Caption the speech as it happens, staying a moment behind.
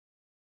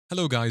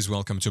Hello guys,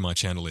 welcome to my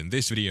channel. In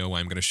this video,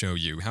 I'm going to show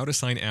you how to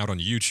sign out on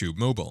YouTube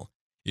Mobile.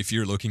 If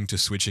you're looking to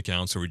switch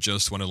accounts or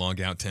just want to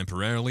log out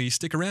temporarily,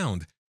 stick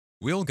around.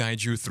 We'll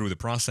guide you through the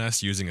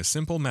process using a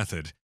simple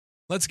method.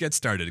 Let's get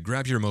started.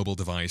 Grab your mobile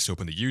device,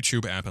 open the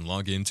YouTube app and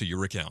log in to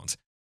your account.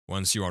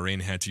 Once you are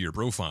in, head to your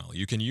profile.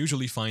 You can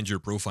usually find your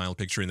profile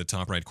picture in the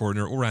top right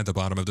corner or at the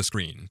bottom of the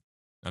screen.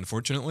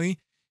 Unfortunately,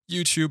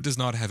 YouTube does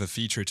not have a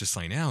feature to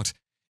sign out.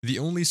 The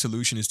only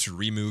solution is to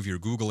remove your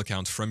Google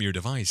account from your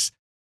device.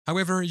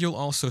 However, you'll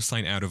also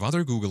sign out of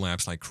other Google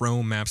apps like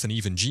Chrome, Maps, and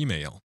even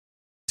Gmail.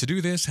 To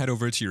do this, head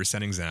over to your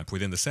Settings app.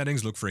 Within the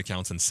Settings, look for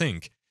Accounts and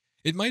Sync.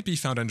 It might be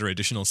found under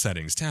Additional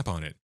Settings. Tap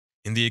on it.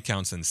 In the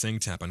Accounts and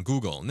Sync, tap on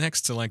Google.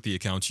 Next, select the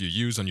account you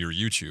use on your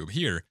YouTube.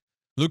 Here,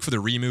 look for the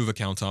Remove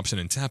Account option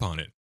and tap on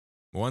it.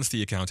 Once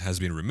the account has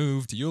been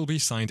removed, you'll be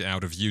signed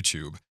out of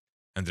YouTube.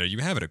 And there you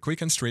have it, a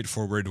quick and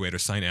straightforward way to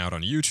sign out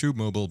on YouTube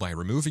Mobile by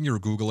removing your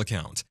Google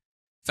account.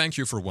 Thank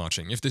you for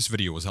watching. If this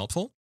video was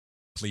helpful,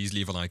 please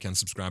leave a like and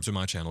subscribe to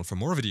my channel for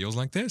more videos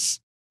like this.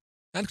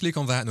 And click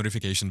on that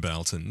notification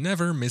bell to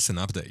never miss an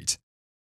update.